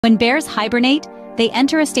When bears hibernate, they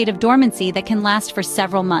enter a state of dormancy that can last for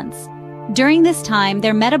several months. During this time,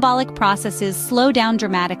 their metabolic processes slow down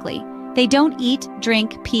dramatically. They don't eat,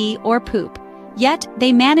 drink, pee, or poop. Yet,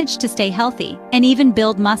 they manage to stay healthy and even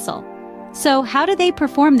build muscle. So, how do they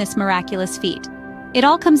perform this miraculous feat? It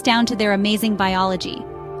all comes down to their amazing biology.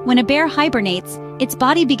 When a bear hibernates, its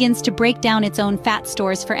body begins to break down its own fat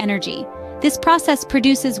stores for energy. This process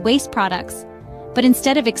produces waste products. But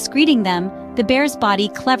instead of excreting them, the bear's body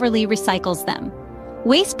cleverly recycles them.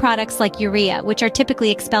 Waste products like urea, which are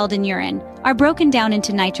typically expelled in urine, are broken down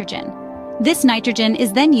into nitrogen. This nitrogen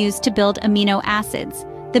is then used to build amino acids,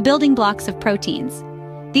 the building blocks of proteins.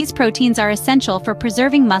 These proteins are essential for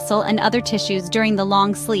preserving muscle and other tissues during the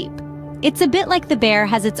long sleep. It's a bit like the bear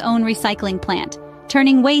has its own recycling plant,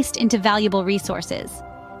 turning waste into valuable resources.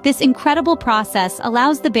 This incredible process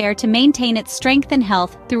allows the bear to maintain its strength and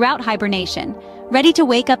health throughout hibernation, ready to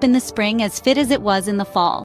wake up in the spring as fit as it was in the fall.